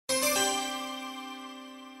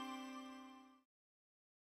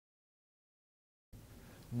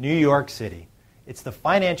New York City. It's the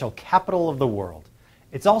financial capital of the world.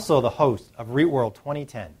 It's also the host of REIT World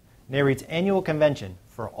 2010, NAREIT's annual convention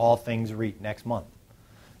for all things REIT next month.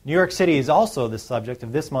 New York City is also the subject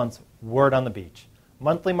of this month's Word on the Beach,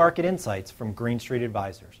 monthly market insights from Green Street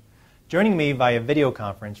Advisors. Joining me via video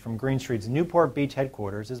conference from Green Street's Newport Beach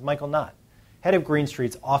headquarters is Michael Knott, head of Green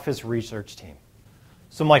Street's office research team.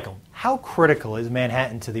 So Michael, how critical is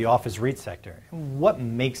Manhattan to the office REIT sector, and what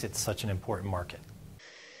makes it such an important market?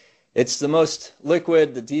 It's the most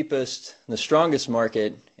liquid, the deepest, the strongest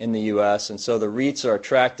market in the U.S., and so the REITs are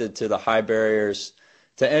attracted to the high barriers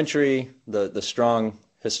to entry, the strong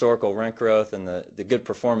historical rent growth, and the good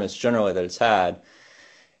performance generally that it's had.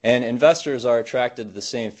 And investors are attracted to the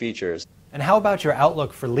same features. And how about your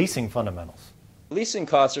outlook for leasing fundamentals? Leasing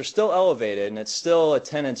costs are still elevated, and it's still a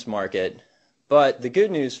tenant's market. But the good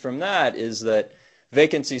news from that is that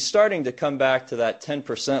vacancy is starting to come back to that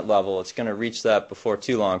 10% level. It's going to reach that before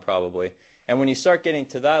too long, probably. And when you start getting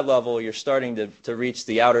to that level, you're starting to reach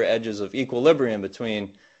the outer edges of equilibrium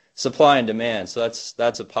between supply and demand. So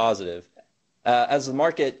that's a positive. As the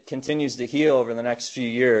market continues to heal over the next few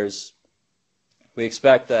years, we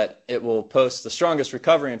expect that it will post the strongest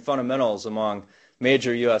recovery in fundamentals among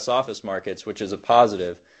major U.S. office markets, which is a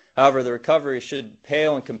positive. However, the recovery should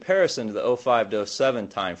pale in comparison to the 2005 to 2007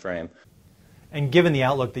 timeframe. And given the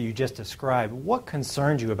outlook that you just described, what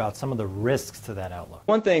concerns you about some of the risks to that outlook?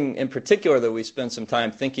 One thing in particular that we spend some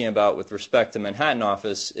time thinking about with respect to Manhattan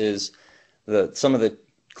office is some of the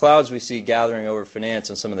clouds we see gathering over finance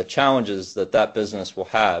and some of the challenges that business will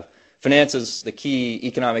have. Finance is the key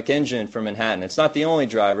economic engine for Manhattan. It's not the only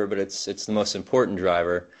driver, but it's the most important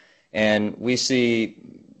driver. And we see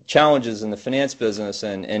challenges in the finance business,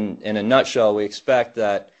 and in a nutshell, we expect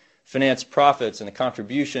that finance profits and the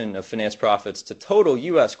contribution of finance profits to total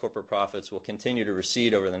U.S. corporate profits will continue to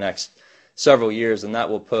recede over the next several years, and that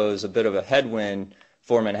will pose a bit of a headwind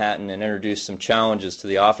for Manhattan and introduce some challenges to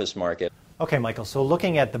the office market. Okay, Michael, so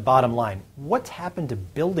looking at the bottom line, what's happened to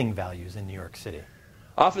building values in New York City?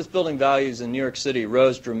 Office building values in New York City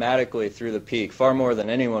rose dramatically through the peak, far more than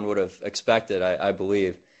anyone would have expected, I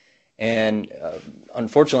believe. And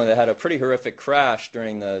unfortunately, they had a pretty horrific crash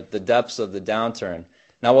during the depths of the downturn.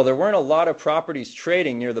 Now, while there weren't a lot of properties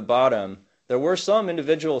trading near the bottom, there were some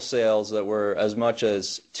individual sales that were as much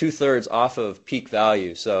as two-thirds off of peak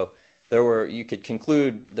value. So you could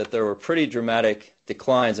conclude that there were pretty dramatic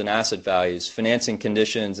declines in asset values. Financing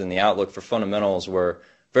conditions and the outlook for fundamentals were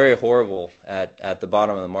very horrible at the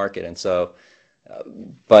bottom of the market. And so,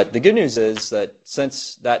 but the good news is that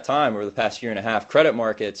since that time, over the past year and a half, credit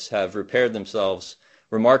markets have repaired themselves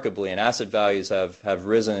remarkably, and asset values have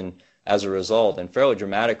risen as a result, and fairly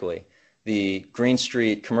dramatically. The Green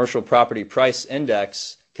Street Commercial Property Price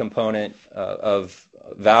Index component of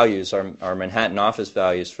values, our Manhattan office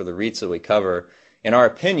values for the REITs that we cover, in our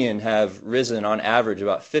opinion, have risen on average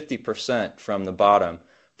about 50% from the bottom.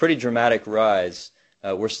 Pretty dramatic rise.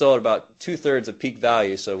 We're still at about two-thirds of peak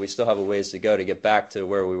value, so we still have a ways to go to get back to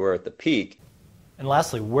where we were at the peak. And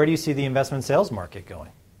lastly, where do you see the investment sales market going?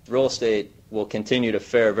 Real estate will continue to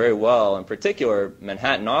fare very well, in particular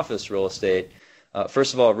Manhattan office real estate.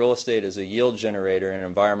 First of all, real estate is a yield generator in an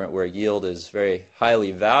environment where yield is very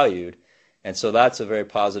highly valued, and so that's a very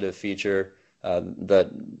positive feature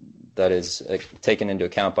that is taken into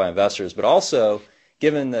account by investors. But also,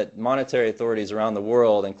 given that monetary authorities around the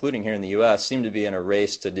world, including here in the U.S., seem to be in a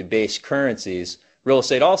race to debase currencies, real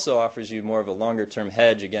estate also offers you more of a longer-term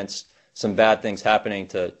hedge against some bad things happening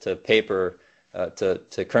to paper,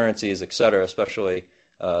 to currencies, et cetera, especially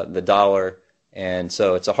the dollar. And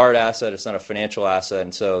so it's a hard asset, it's not a financial asset.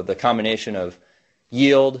 And so the combination of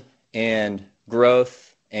yield and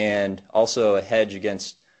growth and also a hedge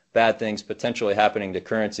against bad things potentially happening to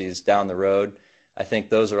currencies down the road, I think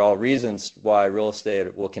those are all reasons why real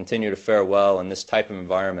estate will continue to fare well in this type of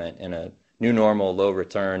environment in a new normal,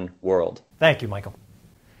 low-return world. Thank you, Michael.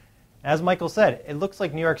 As Michael said, it looks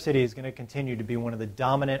like New York City is going to continue to be one of the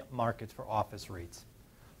dominant markets for office REITs.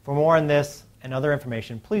 For more on this and other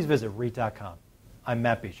information, please visit REIT.com. I'm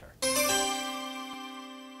Matt Bechart.